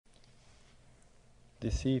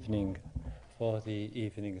this evening for the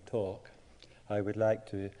evening talk. I would like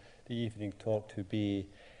the evening talk to be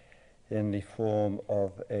in the form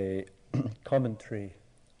of a commentary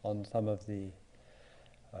on some of the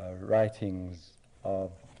writings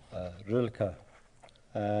of Rilke.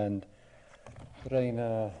 And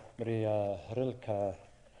Rainer Maria Rilke,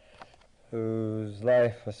 whose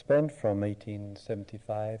life was spent from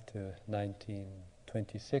 1875 to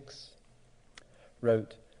 1926,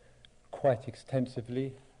 wrote quite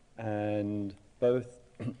extensively, and both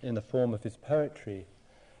in the form of his poetry,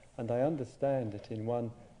 and I understand that in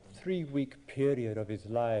one 3-week period of his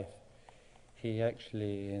life he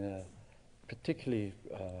actually, in a particularly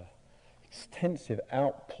extensive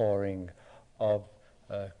outpouring of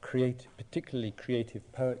particularly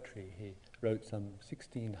creative poetry, he wrote some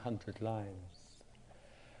 1,600 lines.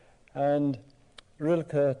 And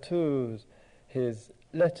Rilke too, his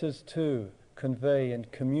letters too, convey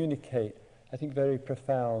and communicate, I think, very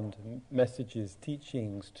profound messages,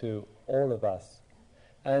 teachings to all of us.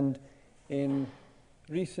 And in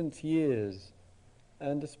recent years,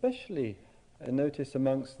 and especially I notice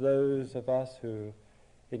amongst those of us who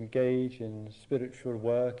engage in spiritual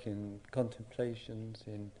work, in contemplations,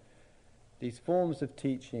 in these forms of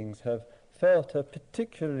teachings, have felt a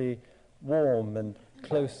particularly warm and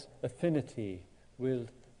close affinity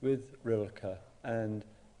with Rilke and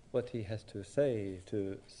what he has to say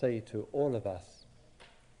to all of us.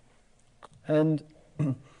 And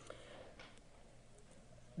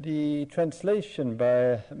the translation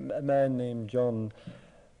by a man named John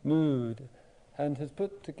Mood, and has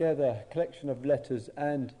put together a collection of letters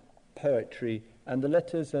and poetry, and the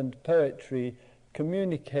letters and poetry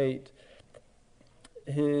communicate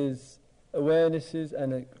his awarenesses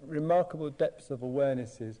and remarkable depths of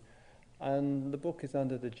awarenesses. And the book is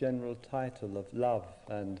under the general title of Love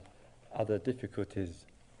and Other Difficulties.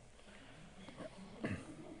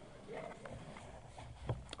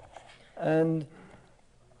 And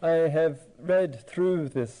I have read through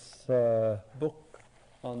this book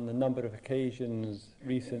on a number of occasions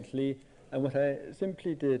recently, and what I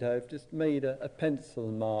simply did, I've just made a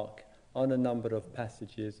pencil mark on a number of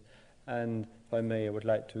passages, and if I may, I would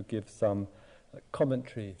like to give some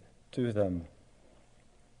commentary to them.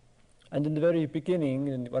 And in the very beginning,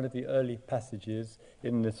 in one of the early passages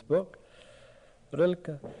in this book,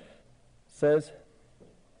 Rilke says,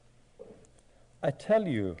 "I tell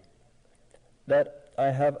you that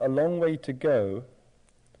I have a long way to go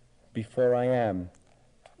before I am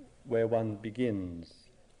where one begins.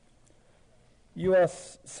 You are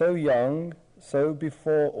so young, so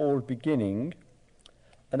before all beginning,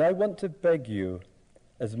 and I want to beg you,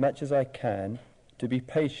 as much as I can, to be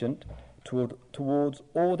patient towards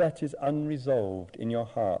all that is unresolved in your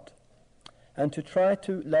heart, and to try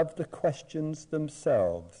to love the questions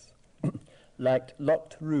themselves, like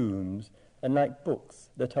locked rooms and like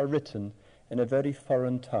books that are written in a very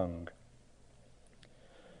foreign tongue.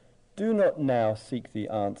 Do not now seek the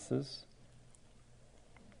answers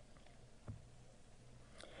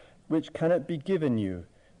which cannot be given you,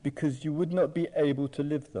 because you would not be able to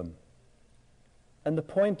live them. And the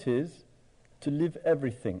point is to live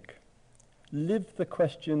everything. Live the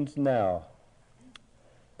questions now.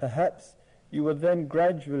 Perhaps you will then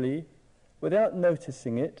gradually, without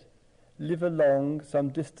noticing it, live along some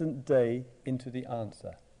distant day into the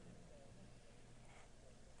answer."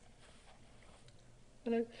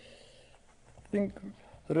 And I think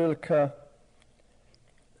Rilke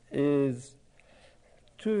is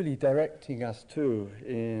truly directing us too,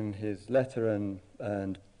 in his letter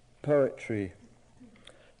and poetry,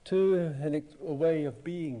 to a way of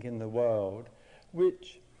being in the world,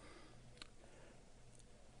 which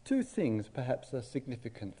two things perhaps are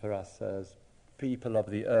significant for us as people of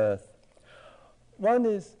the earth. One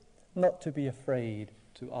is not to be afraid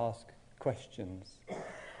to ask questions,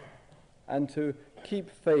 and to keep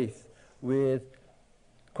faith with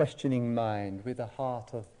questioning mind, with a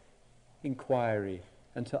heart of inquiry,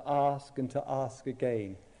 and to ask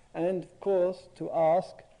again. And of course to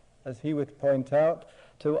ask, as he would point out,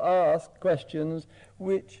 to ask questions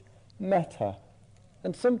which matter.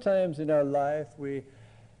 And sometimes in our life we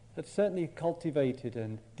have certainly cultivated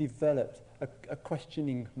and developed a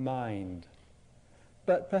questioning mind.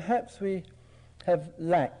 But perhaps we have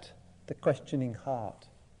lacked the questioning heart.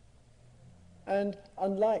 And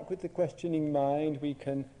unlike with the questioning mind, we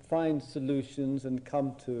can find solutions and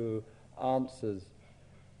come to answers.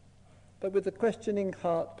 But with the questioning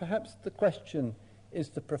heart, perhaps the question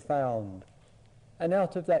is the profound. And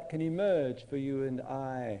out of that can emerge for you and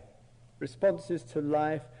I responses to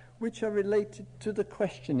life which are related to the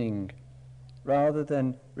questioning rather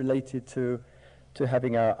than related to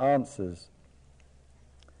having our answers.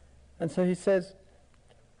 And so he says,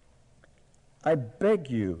 I beg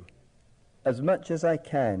you, as much as I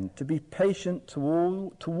can, to be patient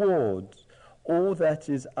towards all that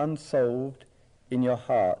is unsolved in your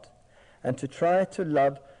heart, and to try to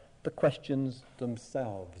love the questions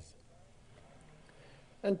themselves.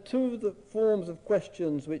 And two of the forms of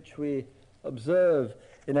questions which we observe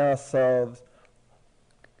in ourselves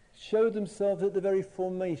show themselves at the very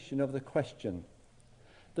formation of the question.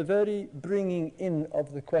 The very bringing in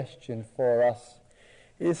of the question for us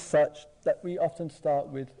is such that we often start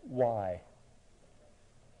with why.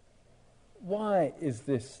 Why is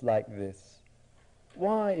this like this?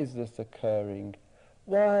 Why is this occurring?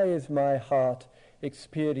 Why is my heart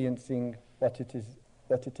experiencing what it is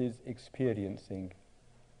experiencing?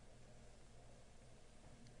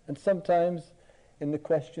 And sometimes in the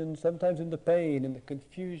question, sometimes in the pain, in the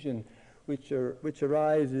confusion which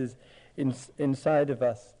arises inside of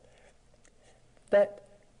us, that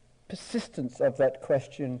persistence of that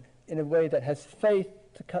question in a way that has faith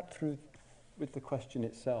to cut through with the question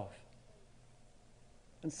itself.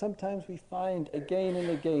 And sometimes we find again and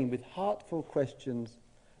again with heartful questions,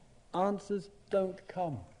 answers don't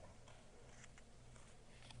come.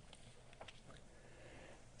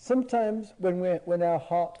 Sometimes when our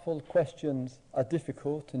heartful questions are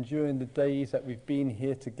difficult, and during the days that we've been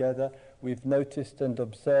here together, we've noticed and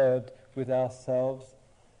observed with ourselves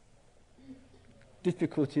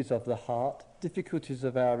difficulties of the heart, difficulties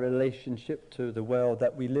of our relationship to the world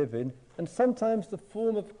that we live in, and sometimes the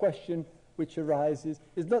form of question which arises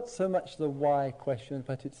is not so much the why question,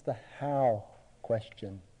 but it's the how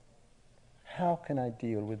question. How can I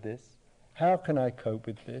deal with this? How can I cope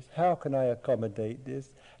with this? How can I accommodate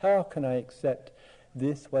this? How can I accept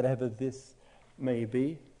this, whatever this may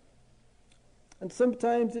be? And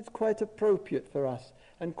sometimes it's quite appropriate for us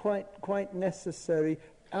and quite necessary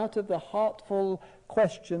out of the heartful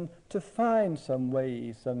question to find some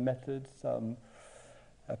ways, some methods, some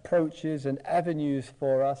approaches and avenues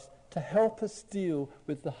for us to help us deal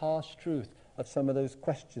with the harsh truth of some of those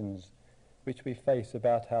questions which we face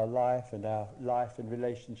about our life and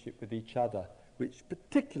relationship with each other, which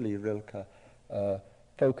particularly Rilke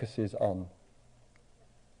focuses on.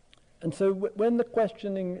 And so when the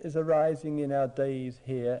questioning is arising in our days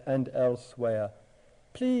here and elsewhere,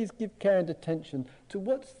 please give care and attention to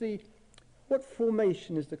what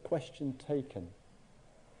formation is the question taken.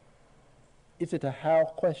 Is it a how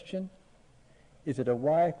question? Is it a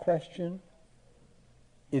why question?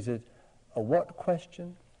 Is it a what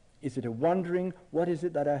question? Is it a wondering, what is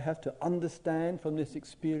it that I have to understand from this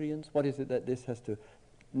experience? What is it that this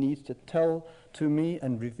needs to tell to me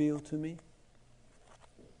and reveal to me?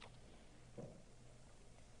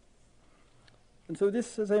 And so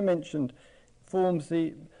this, as I mentioned, forms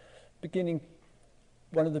one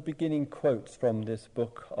of the beginning quotes from this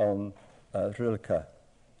book on Rilke.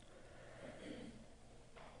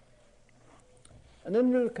 And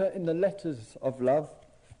then Rilke, in the Letters of Love,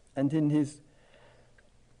 and in his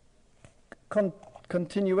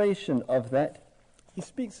continuation of that, he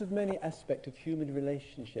speaks of many aspects of human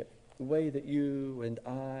relationship, the way that you and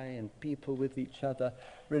I and people with each other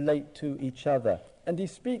relate to each other. And he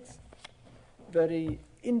speaks very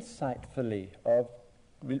insightfully of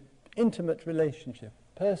intimate relationship,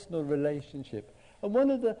 personal relationship. And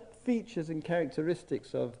one of the features and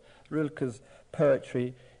characteristics of Rilke's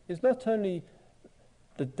poetry is not only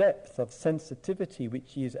the depth of sensitivity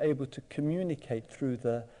which he is able to communicate through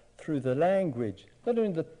the language, not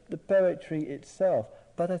only the poetry itself,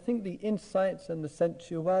 but I think the insights and the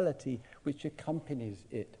sensuality which accompanies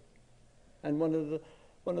it. And one of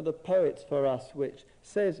the poets for us which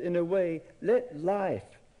says, in a way, let life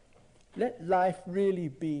really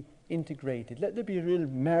be integrated. Let there be a real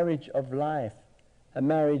marriage of life, a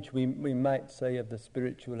marriage we might say of the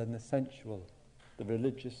spiritual and the sensual, the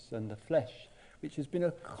religious and the flesh, which has been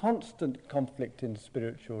a constant conflict in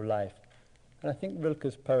spiritual life. And I think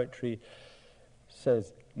Rilke's poetry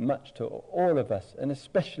says much to all of us, and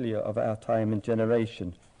especially of our time and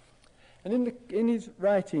generation. And in his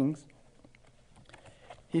writings,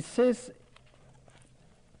 he says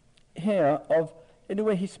here in a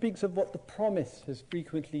way he speaks of what the promise has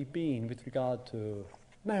frequently been with regard to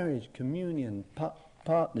marriage, communion,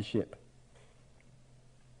 partnership.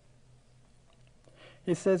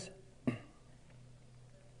 He says,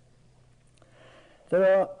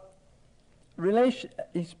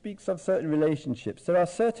 he speaks of certain relationships. There are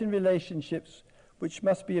certain relationships which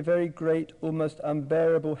must be a very great, almost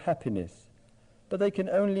unbearable happiness, but they can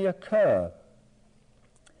only occur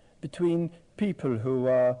between people who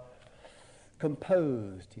are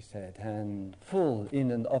composed, he said, and full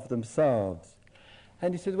in and of themselves.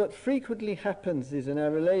 And he says what frequently happens is in our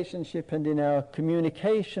relationship and in our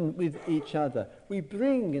communication with each other, we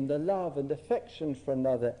bring in the love and affection for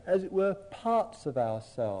another, as it were, parts of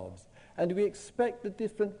ourselves. And we expect the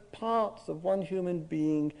different parts of one human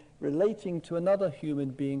being relating to another human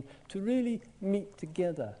being to really meet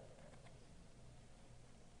together.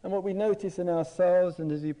 And what we notice in ourselves,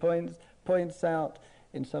 and as he points out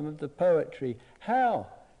in some of the poetry, how,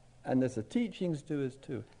 and as the teachings do us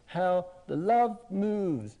too, how the love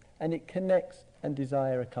moves and it connects and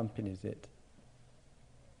desire accompanies it.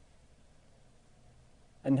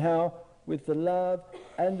 And how with the love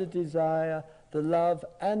and the desire, the love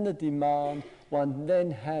and the demand, one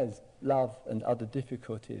then has love and other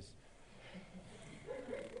difficulties.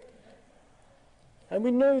 And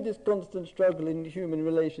we know this constant struggle in human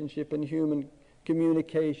relationship and human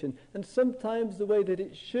communication, and sometimes the way that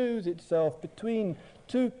it shows itself between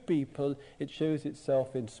two people, it shows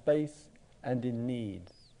itself in space and in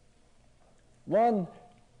needs. One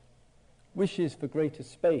wishes for greater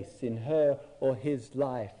space in her or his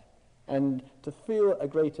life and to feel a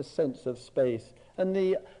greater sense of space, and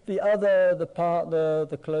the other, the partner,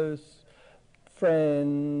 the close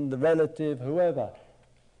friend, the relative, whoever,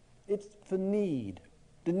 it's for need.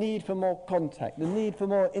 The need for more contact, the need for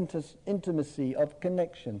more intimacy of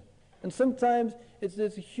connection. And sometimes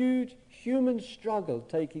there's a huge human struggle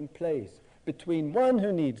taking place between one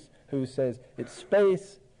who says it's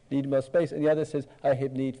space, need more space, and the other says, I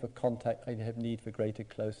have need for contact, I have need for greater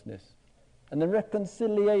closeness. And the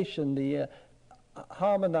reconciliation, the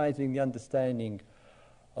harmonizing the understanding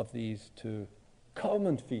of these two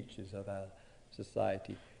common features of our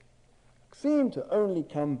society seem to only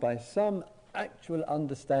come by some actual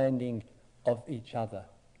understanding of each other.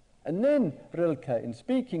 And then Rilke, in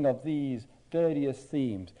speaking of these various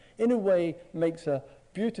themes, in a way makes a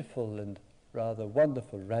beautiful and rather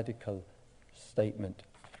wonderful radical statement.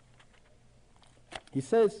 He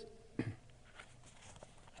says,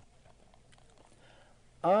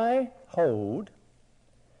 I hold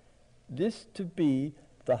this to be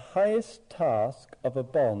the highest task of a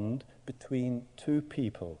bond between two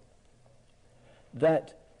people,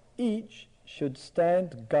 that each should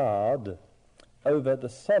stand guard over the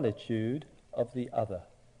solitude of the other.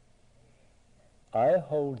 I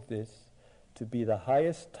hold this to be the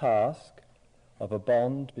highest task of a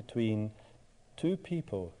bond between two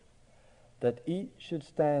people, that each should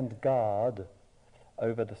stand guard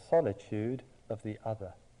over the solitude of the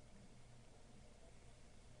other.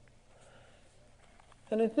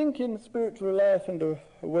 And I think in spiritual life and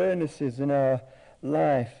awarenesses in our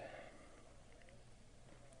life,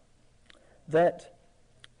 that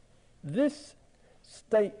this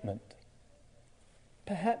statement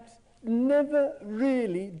perhaps never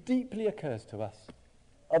really deeply occurs to us,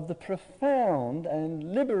 of the profound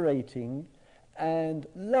and liberating and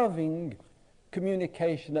loving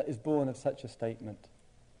communication that is born of such a statement.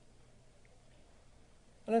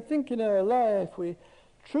 And I think in our life we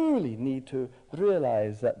truly need to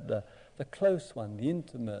realize that the close one, the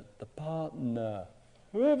intimate, the partner,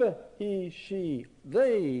 whoever he, she,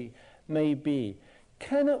 they may be,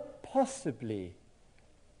 cannot possibly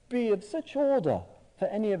be of such order for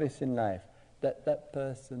any of us in life that that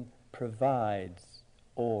person provides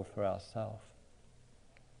all for ourselves.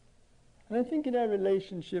 And I think in our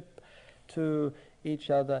relationship to each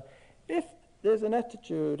other, if there's an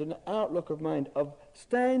attitude, an outlook of mind of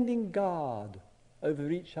standing guard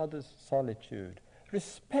over each other's solitude,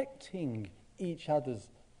 respecting each other's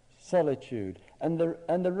solitude and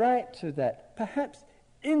the right to that, perhaps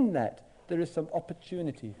in that there is some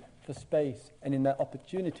opportunity for space, and in that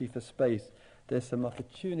opportunity for space there's some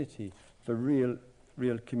opportunity for real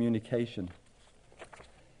communication.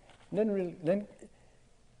 And then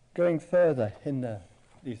going further in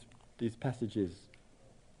these passages,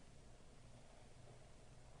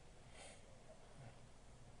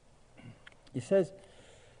 he says,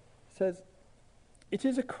 it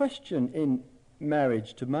is a question in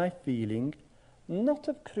marriage, to my feeling, not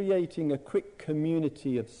of creating a quick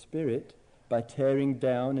community of spirit by tearing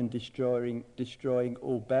down and destroying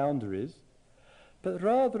all boundaries, but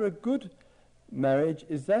rather a good marriage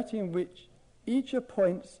is that in which each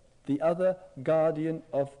appoints the other guardian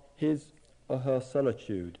of his or her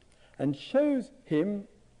solitude and shows him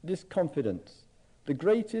this confidence, the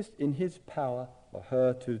greatest in his power or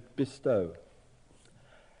her to bestow.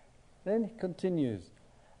 Then he continues,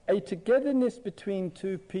 a togetherness between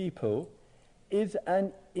two people is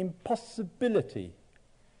an impossibility,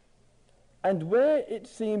 and where it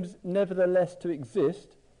seems nevertheless to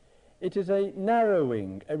exist, it is a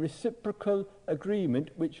narrowing, a reciprocal agreement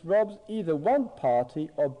which robs either one party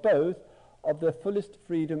or both of their fullest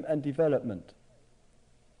freedom and development.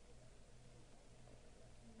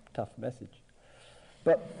 tough message.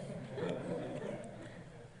 But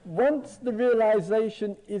once the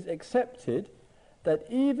realization is accepted that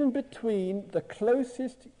even between the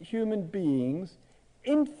closest human beings,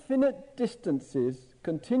 infinite distances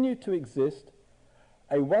continue to exist,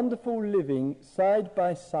 a wonderful living side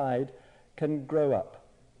by side can grow up.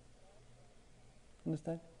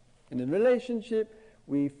 Understand? In a relationship,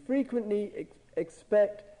 we frequently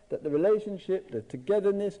expect that the relationship, the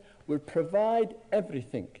togetherness, will provide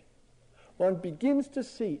everything. One begins to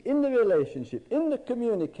see in the relationship, in the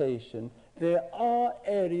communication, there are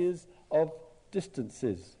areas of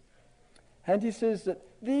distances. And he says that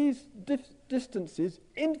these distances,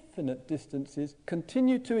 infinite distances,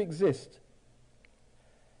 continue to exist.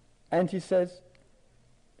 And he says,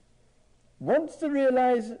 once the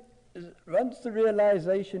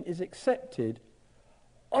realization is accepted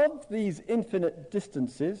of these infinite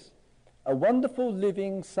distances, a wonderful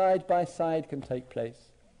living side by side can take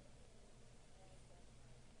place.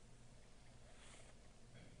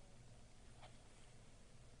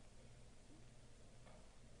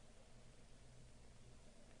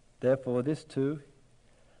 Therefore, this too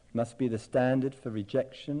must be the standard for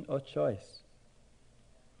rejection or choice.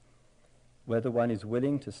 Whether one is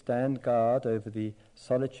willing to stand guard over the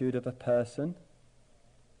solitude of a person,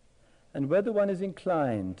 and whether one is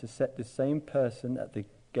inclined to set the same person at the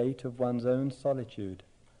gate of one's own solitude,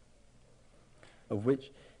 of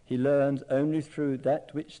which he learns only through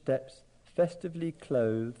that which steps festively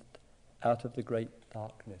clothed out of the great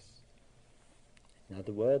darkness. In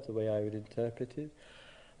other words, the way I would interpret it,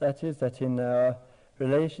 that is, that in our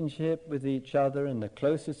relationship with each other and the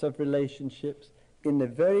closest of relationships, in the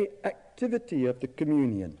very activity of the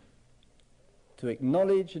communion, to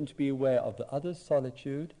acknowledge and to be aware of the other's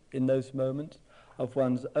solitude in those moments, of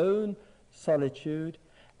one's own solitude,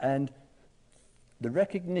 and the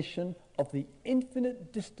recognition of the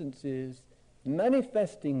infinite distances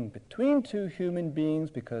manifesting between two human beings,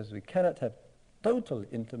 because we cannot have total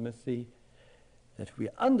intimacy. That if we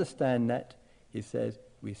understand that, he says,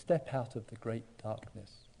 we step out of the great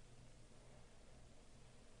darkness.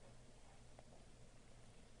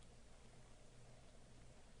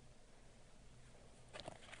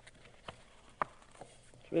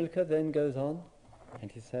 Rilke then goes on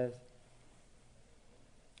and he says,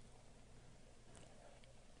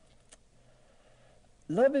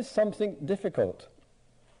 love is something difficult,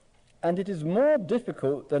 and it is more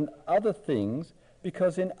difficult than other things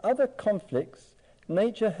because in other conflicts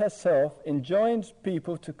nature herself enjoins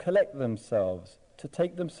people to collect themselves, to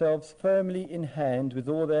take themselves firmly in hand with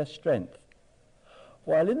all their strength,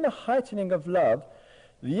 while in the heightening of love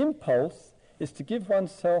the impulse is to give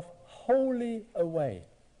oneself wholly away.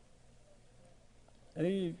 And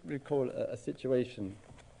you recall a situation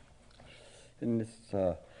in this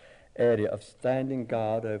area of standing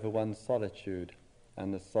guard over one's solitude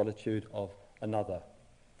and the solitude of another.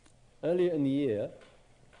 Earlier in the year,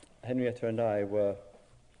 Henrietta and I were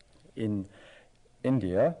in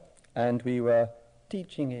India, and we were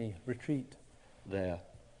teaching a retreat there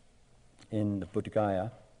in the Bodh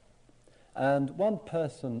Gaya, and one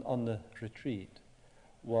person on the retreat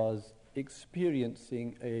was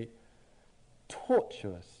experiencing a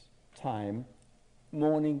tortuous time,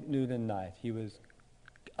 morning, noon and night. He was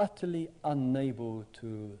utterly unable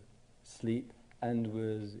to sleep and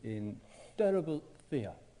was in terrible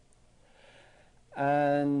fear.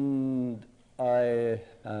 And I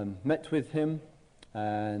met with him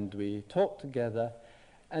and we talked together,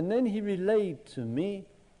 and then he relayed to me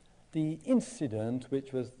the incident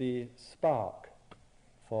which was the spark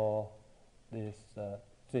for this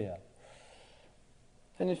fear.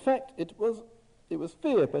 And in fact it was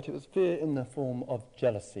fear, but it was fear in the form of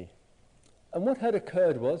jealousy. And what had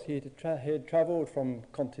occurred was he had travelled from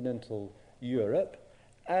continental Europe,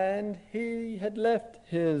 and he had left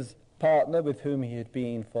his partner with whom he had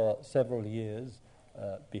been for several years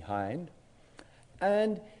behind,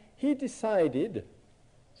 and he decided,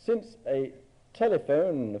 since a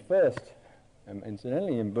telephone, the first,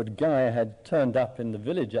 incidentally in Bodh Gaya, had turned up in the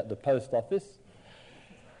village at the post office,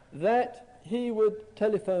 that he would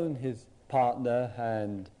telephone his partner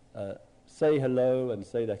and say hello and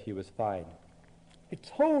say that he was fine. He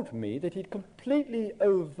told me that he'd completely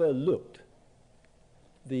overlooked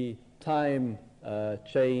the time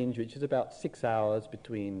change, which is about 6 hours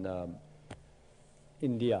between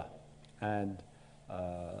India and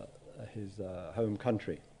his home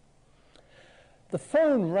country. The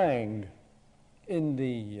phone rang in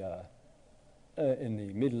the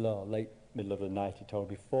middle or late middle of the night, he told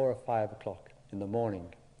me, 4 or 5 o'clock in the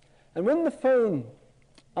morning. And when the phone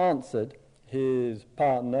answered, his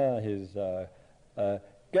partner, his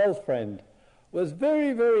girlfriend, was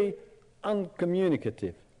very, very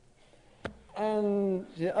uncommunicative. And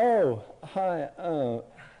she said, oh, hi, oh,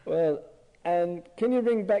 well, and can you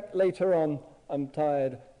ring back later on? I'm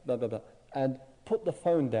tired, blah, blah, blah. And put the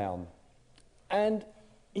phone down. And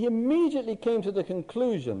he immediately came to the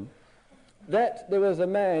conclusion that there was a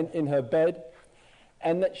man in her bed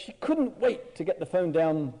and that she couldn't wait to get the phone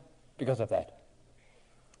down because of that.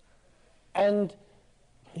 And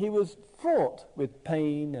he was fraught with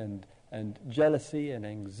pain and jealousy and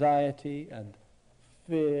anxiety and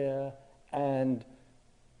fear, and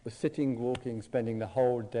was sitting, walking, spending the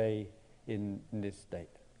whole day in this state.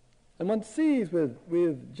 And one sees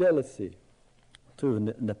with jealousy, too, and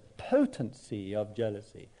the potency of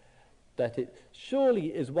jealousy, that it surely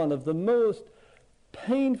is one of the most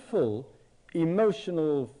painful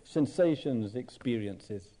emotional sensations,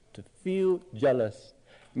 experiences, to feel jealous,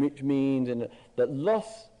 which means the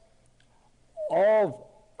loss of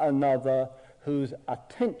another whose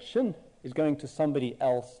attention is going to somebody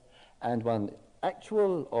else, and one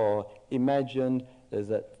actual or imagined, there's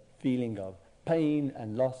that feeling of pain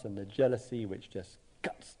and loss and the jealousy which just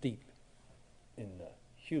cuts deep in the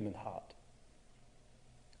human heart.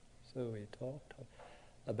 So we talked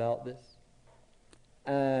about this,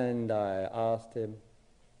 and I asked him,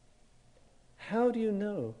 how do you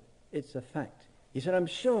know it's a fact? He said, I'm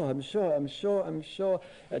sure.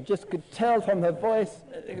 I just could tell from her voice,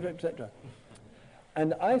 etc.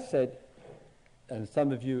 And I said, and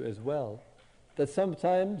some of you as well, that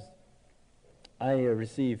sometimes I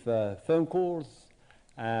receive phone calls,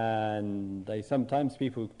 and sometimes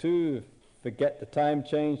people too forget the time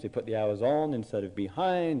change. They put the hours on instead of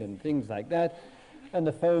behind and things like that. And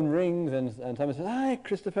the phone rings, and someone says, hi,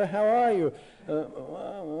 Christopher, how are you?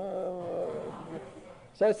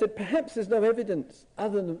 So I said, perhaps there's no evidence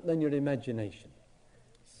other than your imagination.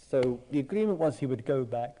 So the agreement was he would go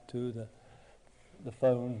back to the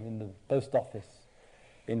phone in the post office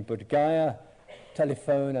in Bodh Gaya,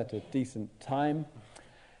 telephone at a decent time,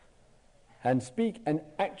 and speak and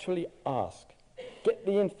actually ask. Get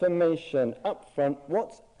the information up front,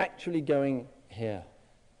 what's actually going here.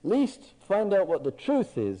 At least find out what the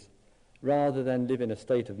truth is, rather than live in a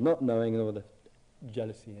state of not knowing and all the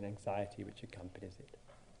jealousy and anxiety which accompanies it.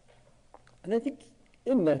 And I think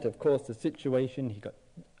in that, of course, the situation, he got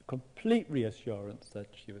complete reassurance that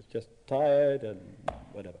she was just tired and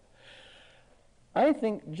whatever. I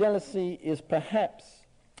think jealousy is perhaps,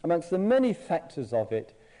 amongst the many factors of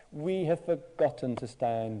it, we have forgotten to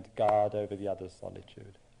stand guard over the other's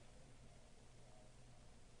solitude.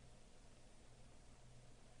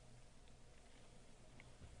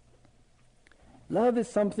 Love is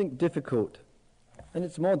something difficult, and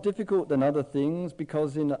it's more difficult than other things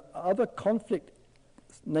because in other conflict,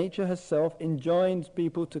 nature herself enjoins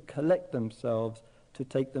people to collect themselves, to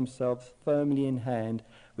take themselves firmly in hand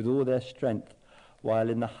with all their strength, while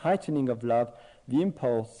in the heightening of love, the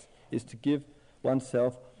impulse is to give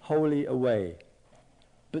oneself wholly away.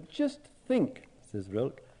 But just think, says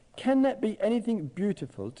Rilke, can that be anything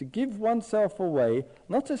beautiful to give oneself away,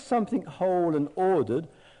 not as something whole and ordered,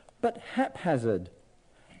 but haphazard,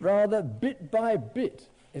 rather bit by bit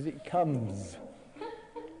as it comes?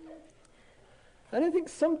 And I think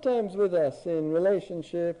sometimes with us in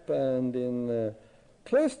relationship and in the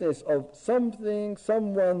closeness of something,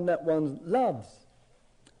 someone that one loves,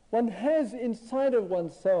 one has inside of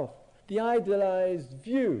oneself the idealized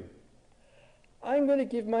view. I'm going to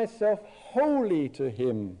give myself wholly to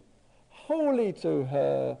him, wholly to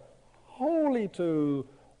her, wholly to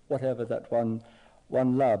whatever that one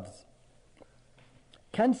loves.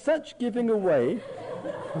 Can such giving away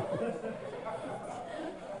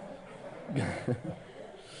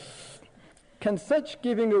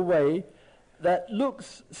that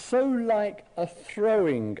looks so like a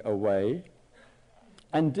throwing away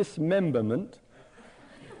and dismemberment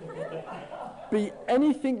be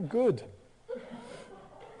anything good?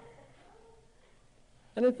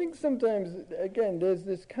 And I think sometimes, again, there's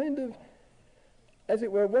this kind of, as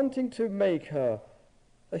it were, wanting to make her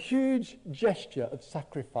a huge gesture of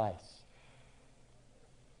sacrifice.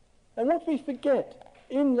 And what we forget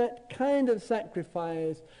in that kind of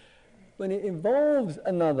sacrifice, when it involves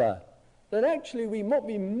another, that actually what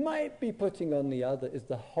we might be putting on the other is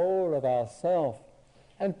the whole of ourself.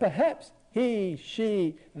 And perhaps he,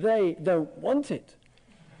 she, they don't want it.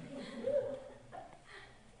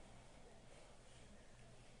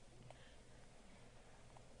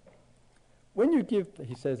 When you give,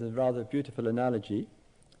 he says a rather beautiful analogy,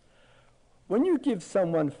 when you give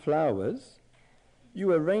someone flowers,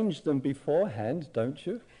 you arrange them beforehand, don't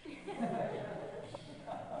you?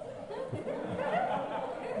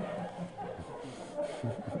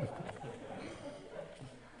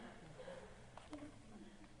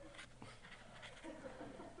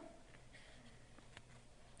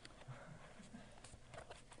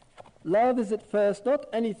 Love is at first not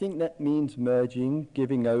anything that means merging,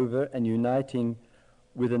 giving over, and uniting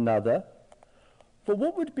with another. For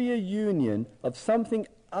what would be a union of something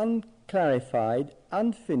unclarified,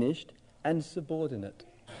 unfinished, and subordinate?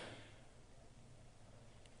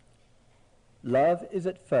 Love is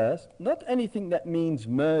at first not anything that means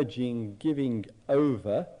merging, giving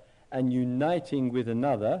over, and uniting with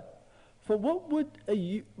another. For what would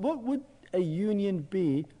a union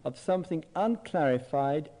be of something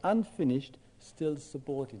unclarified, unfinished, still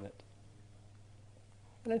subordinate?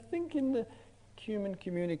 And I think in the human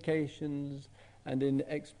communications and in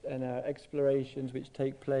our explorations which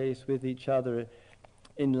take place with each other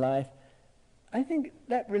in life, I think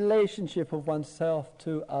that relationship of oneself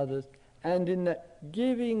to others and in that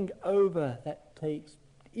giving over that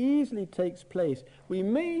easily takes place, we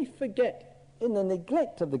may forget in the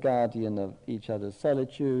neglect of the guardian of each other's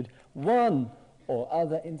solitude, one or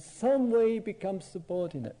other in some way becomes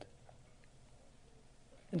subordinate.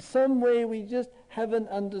 In some way we just haven't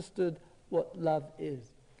understood what love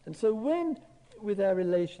is. And so when, with our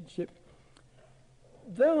relationship,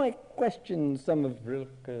 though I question some of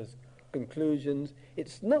Rilke's conclusions,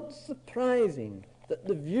 it's not surprising that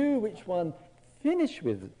the view which one finished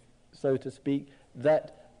with, so to speak,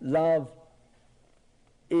 that love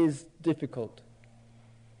is difficult.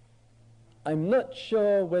 I'm not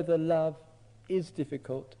sure whether love is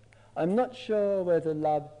difficult. I'm not sure whether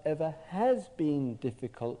love ever has been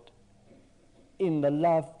difficult in the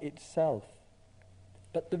love itself.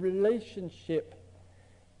 But the relationship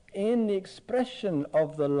in the expression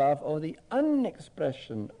of the love or the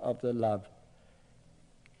unexpression of the love,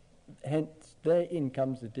 hence therein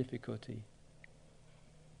comes the difficulty.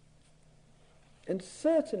 And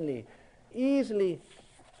certainly easily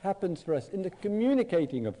happens for us in the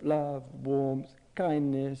communicating of love, warmth,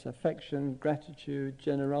 kindness, affection, gratitude,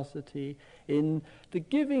 generosity, in the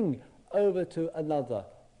giving over to another.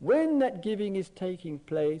 When that giving is taking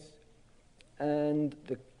place and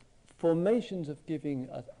the formations of giving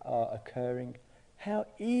are occurring, how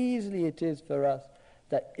easily it is for us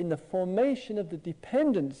that in the formation of the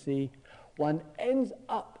dependency, one ends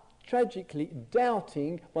up tragically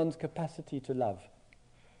doubting one's capacity to love.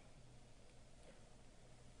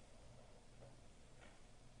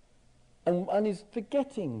 And one is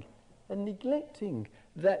forgetting and neglecting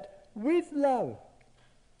that with love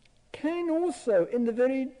can also, in the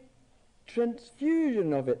very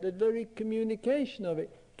transfusion of it, the very communication of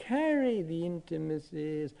it, carry the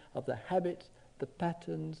intimacies of the habits, the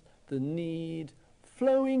patterns, the need,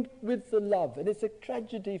 flowing with the love. And it's a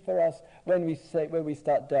tragedy for us when we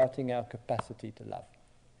start doubting our capacity to love.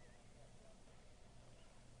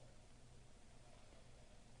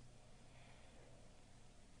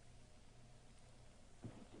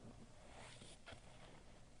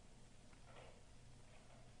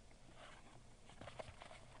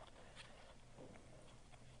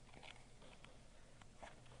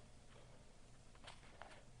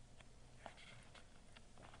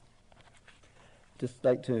 Just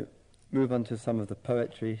like to move on to some of the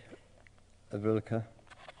poetry of Rilke. The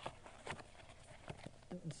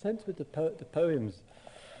sense with the poems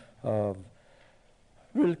of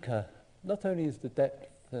Rilke, not only is the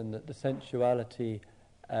depth and the sensuality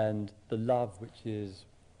and the love which is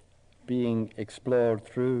being explored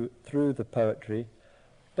through the poetry,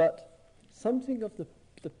 but something of the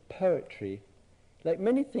poetry. Like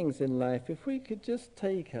many things in life, if we could just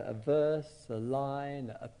take a verse, a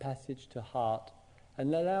line, a passage to heart,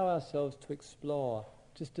 and allow ourselves to explore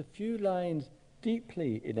just a few lines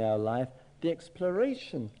deeply in our life, the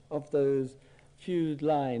exploration of those few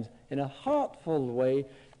lines in a heartful way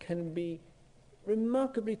can be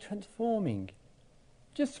remarkably transforming.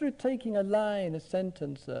 Just through taking a line, a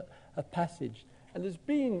sentence, a passage. And there's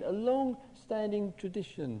been a long-standing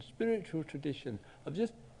tradition, spiritual tradition, of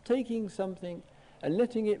just taking something and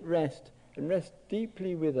letting it rest, and rest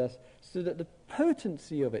deeply with us, so that the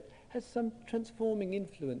potency of it has some transforming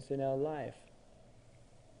influence in our life.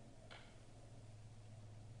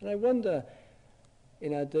 And I wonder,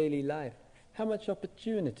 in our daily life, how much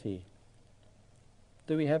opportunity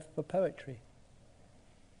do we have for poetry?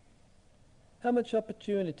 How much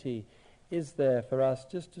opportunity is there for us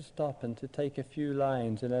just to stop and to take a few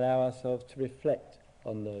lines and allow ourselves to reflect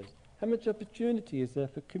on those? How much opportunity is there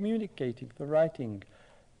for communicating, for writing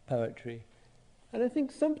poetry? And I think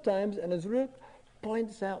sometimes, and as Rilke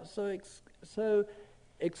points out so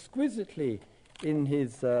exquisitely in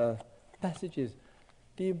his passages,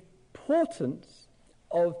 the importance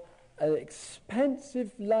of an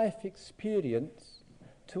expansive life experience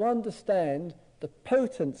to understand the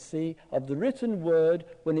potency of the written word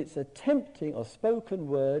when it's attempting, or spoken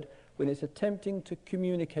word, when it's attempting to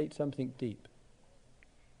communicate something deep.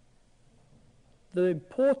 The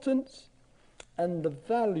importance and the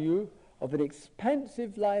value of an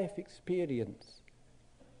expansive life experience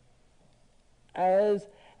as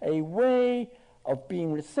a way of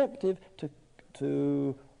being receptive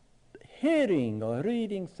to hearing or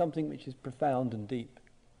reading something which is profound and deep.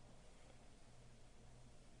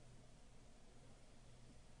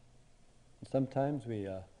 And sometimes we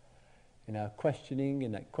are in our questioning,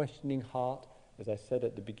 in that questioning heart, as I said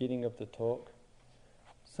at the beginning of the talk,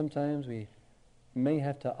 sometimes we may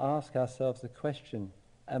have to ask ourselves the question,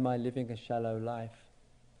 am I living a shallow life?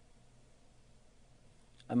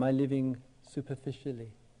 Am I living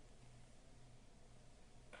superficially?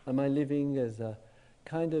 Am I living as a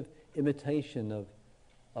kind of imitation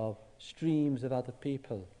of streams of other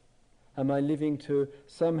people? Am I living to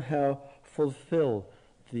somehow fulfill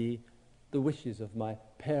the wishes of my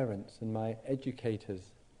parents and my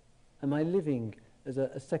educators? Am I living as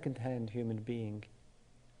a second-hand human being?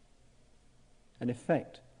 An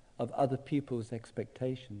effect of other people's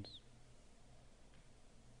expectations?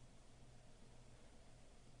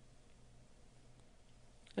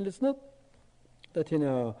 And it's not that in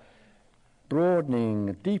our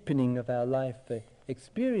broadening, deepening of our life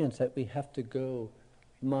experience that we have to go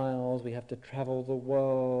miles, we have to travel the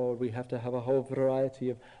world, we have to have a whole variety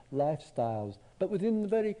of lifestyles, but within the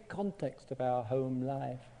very context of our home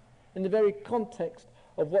life, in the very context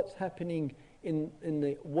of what's happening in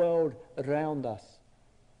the world around us,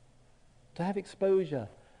 to have exposure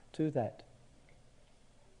to that.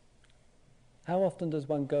 How often does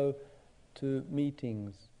one go to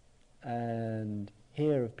meetings and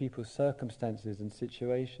hear of people's circumstances and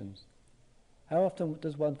situations? How often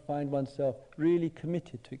does one find oneself really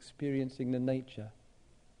committed to experiencing the nature?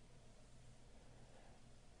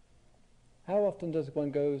 How often does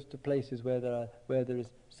one go to places where there is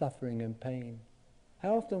suffering and pain?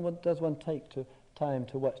 How often does one take time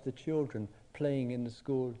to watch the children playing in the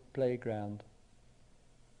school playground?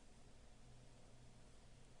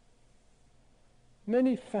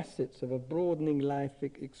 Many facets of a broadening life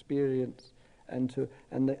experience and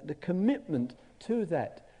the commitment to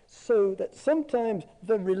that, so that sometimes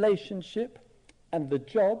the relationship and the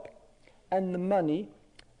job and the money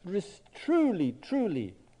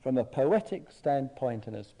truly, from a poetic standpoint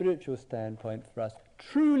and a spiritual standpoint for us,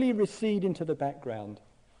 truly recede into the background.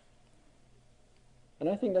 And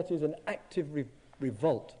I think that is an active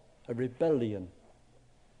revolt, a rebellion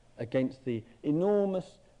against the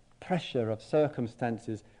enormous pressure of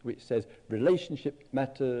circumstances which says relationship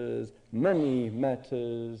matters, money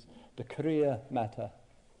matters, the career matter.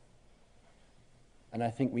 And I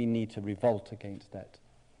think we need to revolt against that.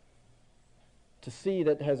 To see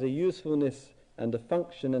that has a usefulness and a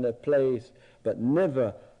function and a place, but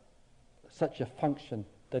never such a function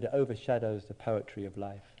that it overshadows the poetry of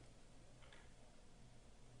life.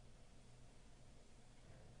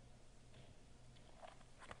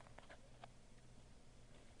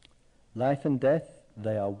 Life and death,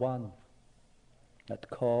 they are one, at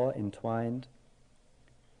core entwined.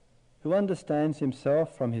 Who understands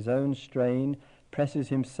himself from his own strain, presses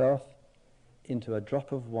himself into a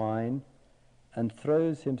drop of wine, and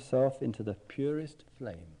throws himself into the purest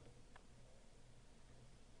flame.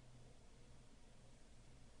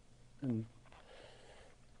 And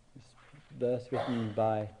this verse written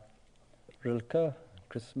by Rilke,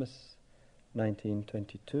 Christmas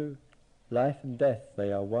 1922. Life and death,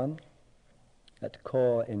 they are one, at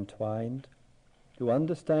core entwined. Who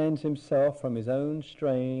understands himself from his own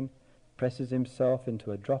strain, presses himself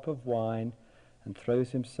into a drop of wine, and throws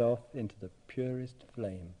himself into the purest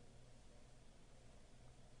flame.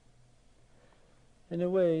 In a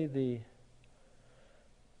way, the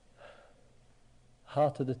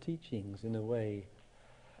heart of the teachings, in a way,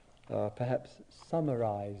 are perhaps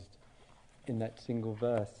summarized in that single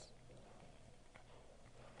verse.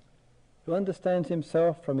 Who understands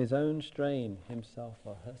himself from his own strain, himself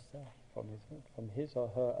or herself, from his or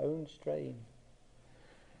her own strain.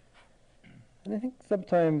 And I think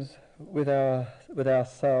sometimes with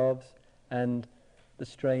ourselves and the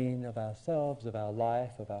strain of ourselves, of our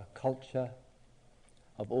life, of our culture,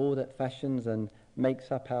 of all that fashions and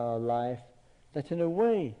makes up our life, that in a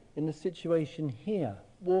way, in the situation here,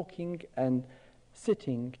 walking and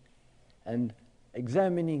sitting and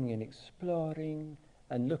examining and exploring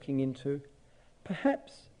and looking into,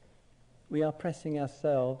 perhaps we are pressing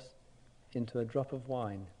ourselves into a drop of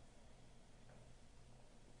wine.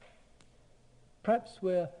 Perhaps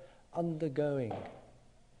we're undergoing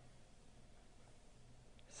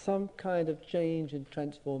some kind of change and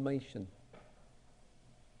transformation.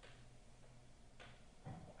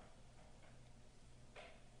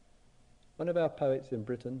 one of our poets in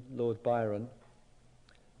Britain, Lord Byron,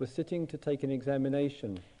 was sitting to take an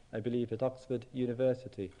examination, I believe, at Oxford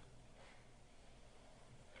University.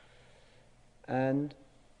 And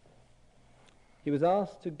he was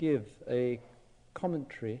asked to give a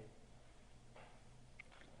commentary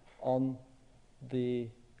on the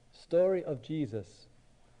story of Jesus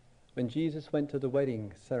when Jesus went to the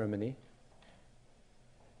wedding ceremony,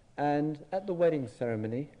 and at the wedding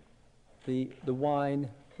ceremony the wine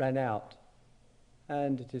ran out,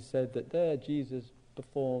 and it is said that there Jesus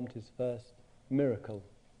performed his first miracle,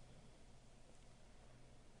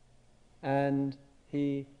 and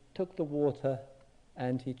he took the water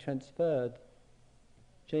and he changed them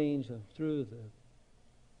through the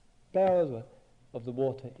barrels of the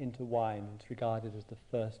water into wine. It's regarded as the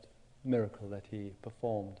first miracle that he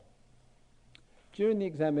performed. During the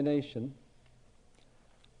examination,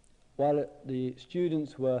 while the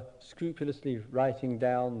students were scrupulously writing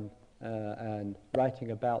down and writing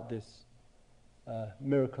about this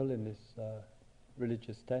miracle in this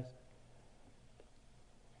religious test,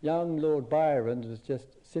 young Lord Byron was just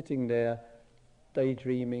sitting there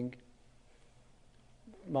daydreaming,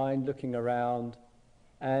 mind looking around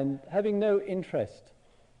and having no interest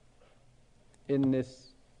in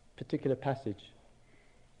this particular passage.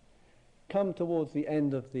 Come towards the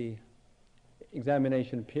end of the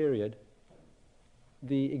examination period,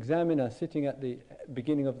 the examiner sitting at the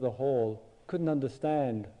beginning of the hall couldn't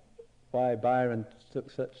understand why Byron took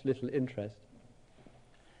such little interest,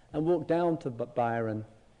 and walked down to Byron,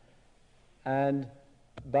 and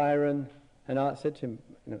I said to him,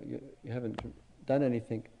 you haven't done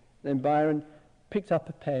anything. Then Byron picked up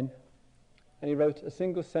a pen and he wrote a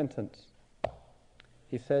single sentence.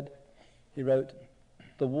 He wrote,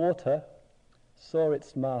 "The water saw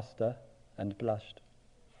its master and blushed."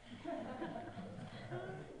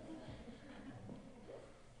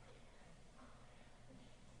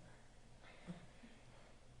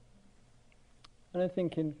 And I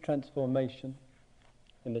think in transformation,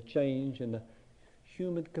 in the change, in the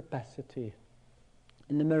human capacity,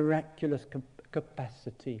 in the miraculous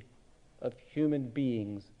capacity of human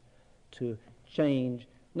beings to change,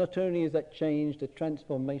 not only is that change the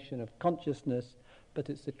transformation of consciousness, but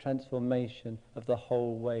it's the transformation of the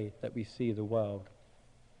whole way that we see the world.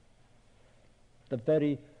 The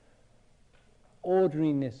very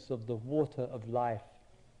ordinariness of the water of life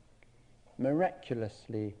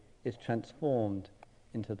miraculously is transformed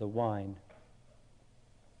into the wine.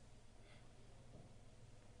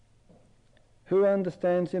 Who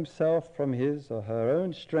understands himself from his or her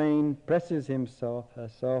own strain presses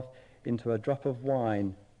herself into a drop of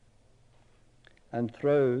wine and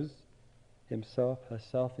throws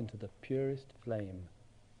herself into the purest flame.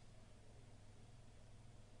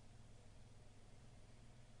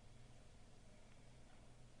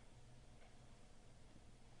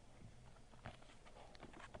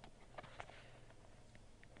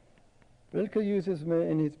 Rilke uses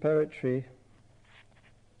in his poetry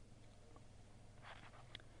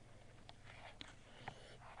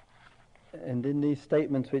and in these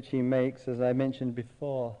statements which he makes, as I mentioned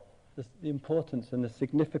before, the importance and the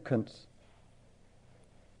significance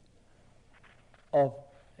of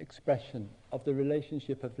expression, of the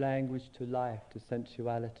relationship of language to life, to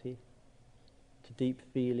sensuality, to deep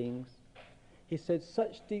feelings. He said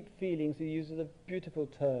such deep feelings, he uses a beautiful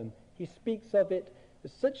term. He speaks of it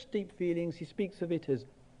as such deep feelings, he speaks of it as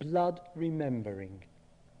blood remembering.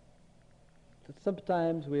 That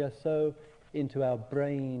sometimes we are so into our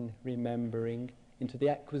brain remembering, into the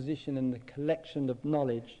acquisition and the collection of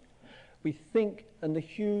knowledge. We think, and the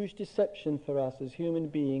huge deception for us as human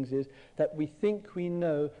beings is that we think we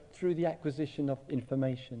know through the acquisition of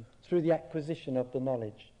information, through the acquisition of the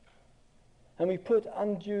knowledge. And we put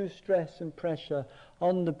undue stress and pressure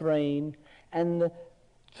on the brain, and the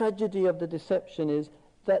tragedy of the deception is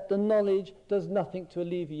that the knowledge does nothing to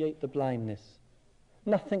alleviate the blindness,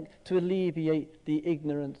 nothing to alleviate the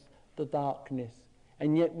ignorance, the darkness,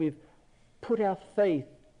 and yet we've put our faith,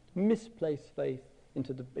 misplaced faith,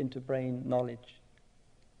 into brain knowledge.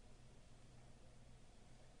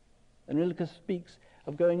 And Rilke speaks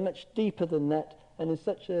of going much deeper than that, and in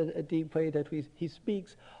such a deep way that he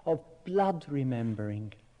speaks of blood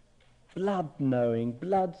remembering, blood knowing,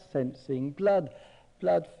 blood sensing, blood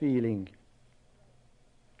feeling.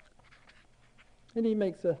 And he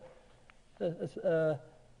makes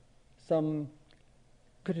some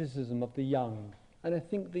criticism of the young. And I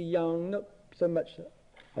think the young, not so much,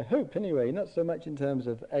 I hope anyway, not so much in terms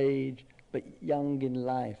of age, but young in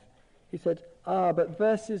life. He said, but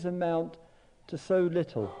verses amount to so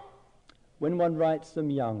little when one writes them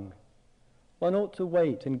young. One ought to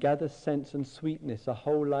wait and gather sense and sweetness a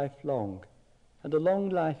whole life long. and a long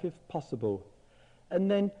life if possible. And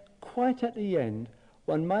then, quite at the end,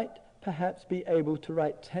 one might perhaps be able to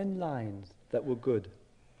write 10 lines that were good.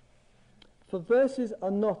 For verses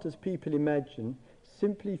are not, as people imagine,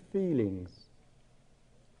 simply feelings.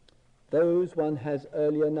 Those one has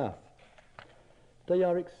early enough. They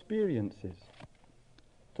are experiences.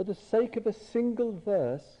 For the sake of a single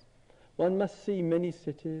verse, one must see many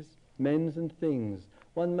cities, men and things.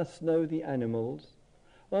 One must know the animals.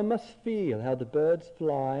 One must feel how the birds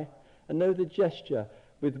fly and know the gesture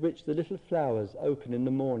with which the little flowers open in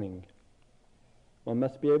the morning. One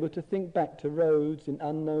must be able to think back to roads in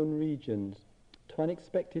unknown regions, to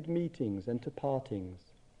unexpected meetings and to partings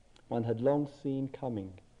one had long seen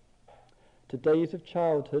coming, to days of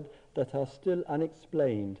childhood that are still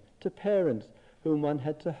unexplained, to parents whom one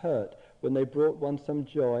had to hurt when they brought one some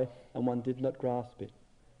joy and one did not grasp it.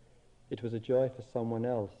 It was a joy for someone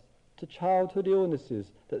else. To childhood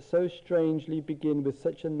illnesses that so strangely begin with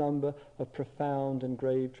such a number of profound and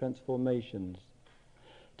grave transformations.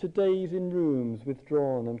 To days in rooms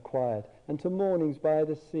withdrawn and quiet, and to mornings by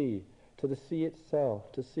the sea, to the sea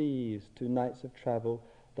itself, to seas, to nights of travel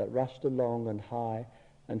that rushed along and high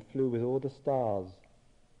and flew with all the stars.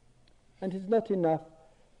 And 'tis not enough,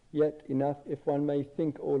 yet enough if one may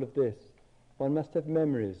think all of this. One must have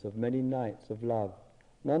memories of many nights of love,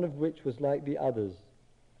 none of which was like the others,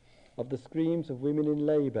 of the screams of women in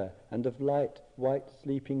labour and of light, white,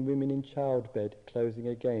 sleeping women in childbed closing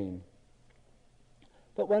again.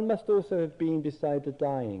 But one must also have been beside the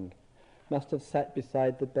dying, must have sat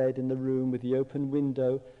beside the bed in the room with the open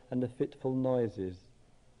window and the fitful noises.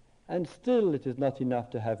 And still it is not enough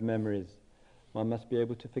to have memories. One must be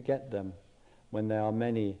able to forget them when there are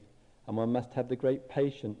many, and one must have the great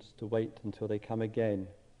patience to wait until they come again.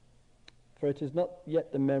 For it is not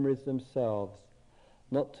yet the memories themselves,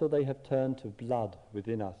 not till they have turned to blood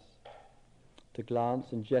within us, to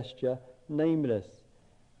glance and gesture nameless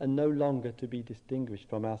and no longer to be distinguished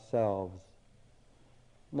from ourselves.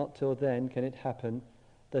 Not till then can it happen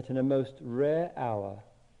that in a most rare hour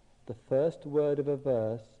the first word of a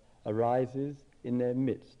verse arises in their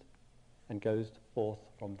midst and goes forth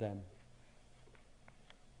from them.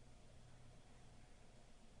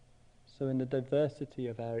 So in the diversity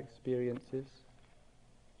of our experiences,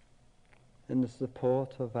 in the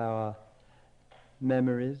support of our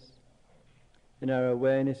memories, in our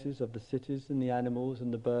awarenesses of the cities and the animals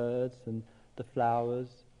and the birds and the flowers,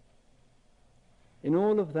 in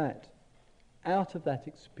all of that, out of that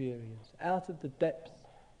experience, out of the depths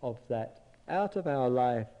of that, out of our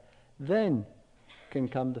life, then can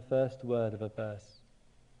come the first word of a verse.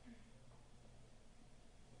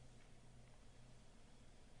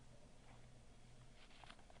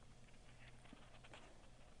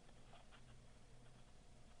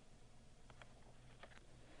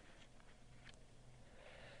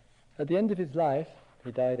 At the end of his life,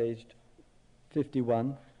 he died aged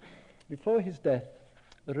 51. Before his death,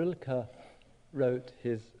 Rilke wrote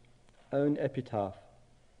his own epitaph.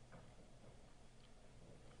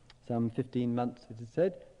 Some 15 months, it is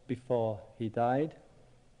said, before he died.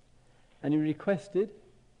 And he requested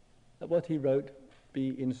that what he wrote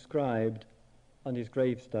be inscribed on his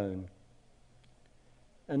gravestone.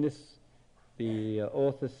 And this, the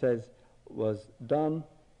author says, was done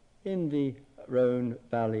in the Rhone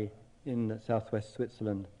Valley in southwest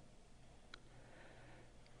Switzerland.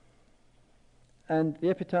 And the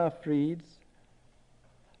epitaph reads,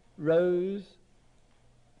 "Rose,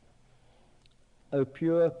 O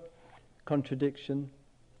pure contradiction,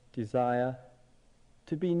 desire,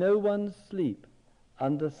 to be no one's sleep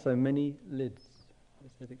under so many lids."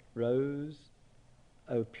 Rose,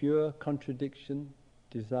 O pure contradiction,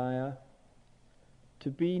 desire, to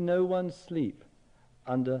be no one's sleep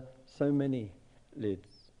under so many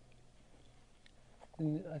lids.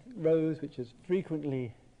 And I think rose, which is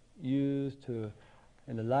frequently used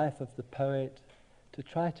in the life of the poet to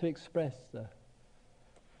try to express the,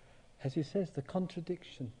 as he says, the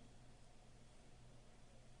contradiction.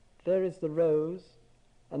 There is the rose,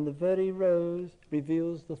 and the very rose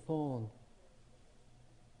reveals the thorn.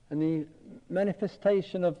 And the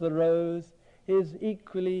manifestation of the rose is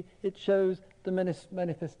equally, it shows the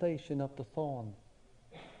manifestation of the thorn.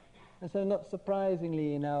 And so not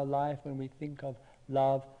surprisingly in our life when we think of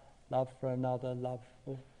love, love for another, love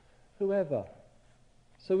for whoever,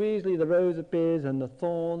 so easily the rose appears and the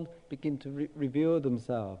thorn begin to reveal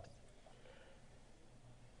themselves.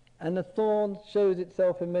 And the thorn shows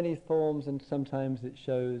itself in many forms, and sometimes it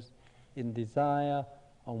shows in desire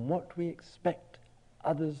on what we expect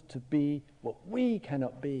others to be, what we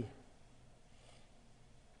cannot be.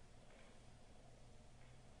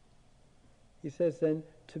 He says then,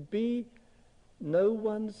 to be no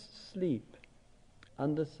one's sleep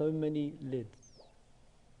under so many lids.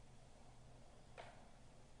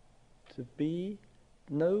 To be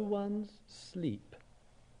no one's sleep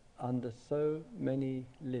under so many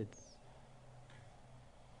lids.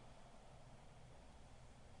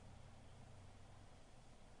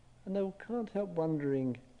 And I can't help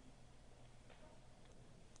wondering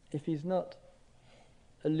if he's not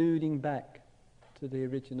alluding back to the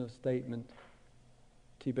original statement,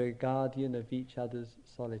 to be a guardian of each other's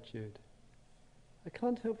solitude. I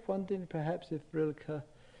can't help wondering perhaps if Rilke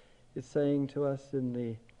is saying to us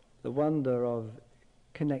in the wonder of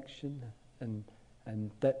connection and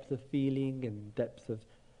depth of feeling and depth of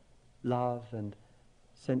love and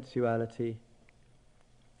sensuality,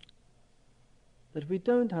 that we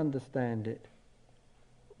don't understand it,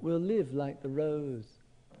 we'll live like the rose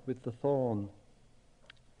with the thorn,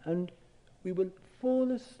 and we will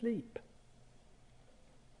fall asleep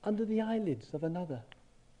under the eyelids of another.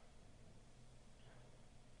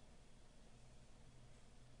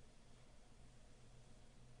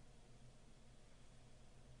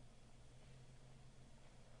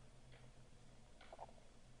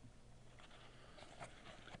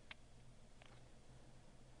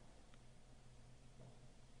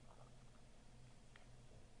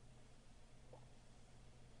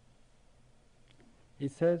 He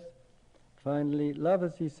says, finally,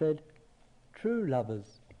 lovers, he said, true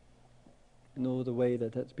lovers, in all the way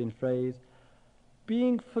that that's been phrased,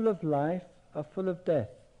 being full of life, are full of death.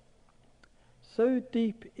 So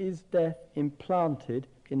deep is death implanted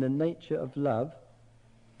in the nature of love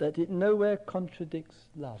that it nowhere contradicts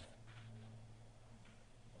love.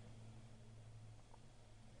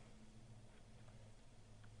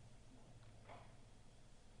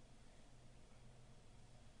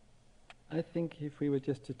 I think if we were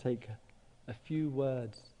just to take a few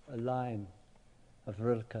words, a line of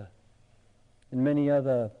Rilke, and many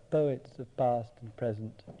other poets of past and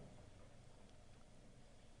present,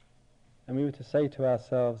 and we were to say to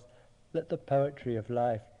ourselves, let the poetry of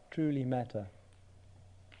life truly matter.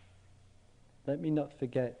 Let me not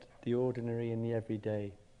forget the ordinary and the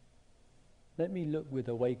everyday. Let me look with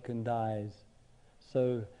awakened eyes,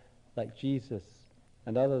 so like Jesus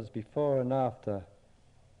and others before and after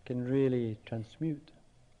can really transmute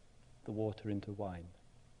the water into wine.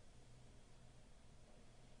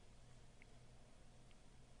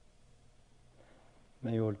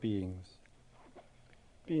 May all beings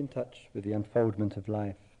be in touch with the unfoldment of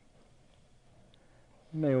life.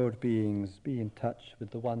 May all beings be in touch with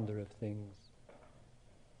the wonder of things.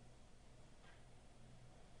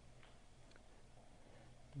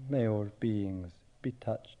 May all beings be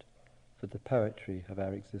touched with the poetry of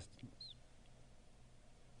our existence.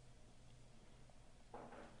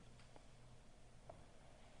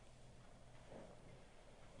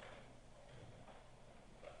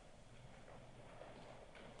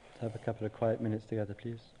 Let's have a couple of quiet minutes together,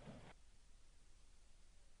 please.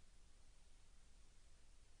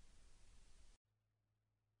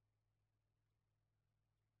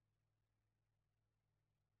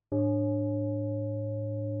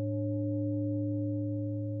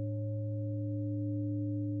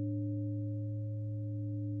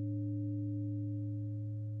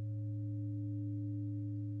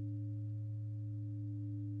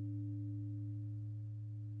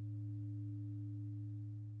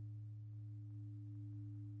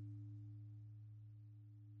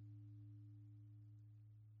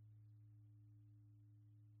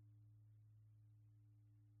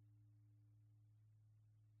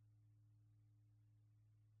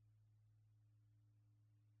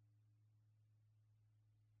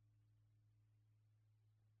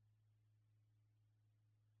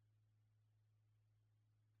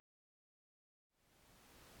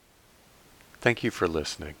 Thank you for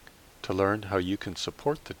listening. To learn how you can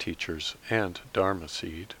support the teachers and Dharma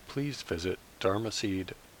Seed, please visit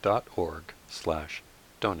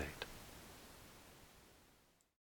dharmaseed.org/donate.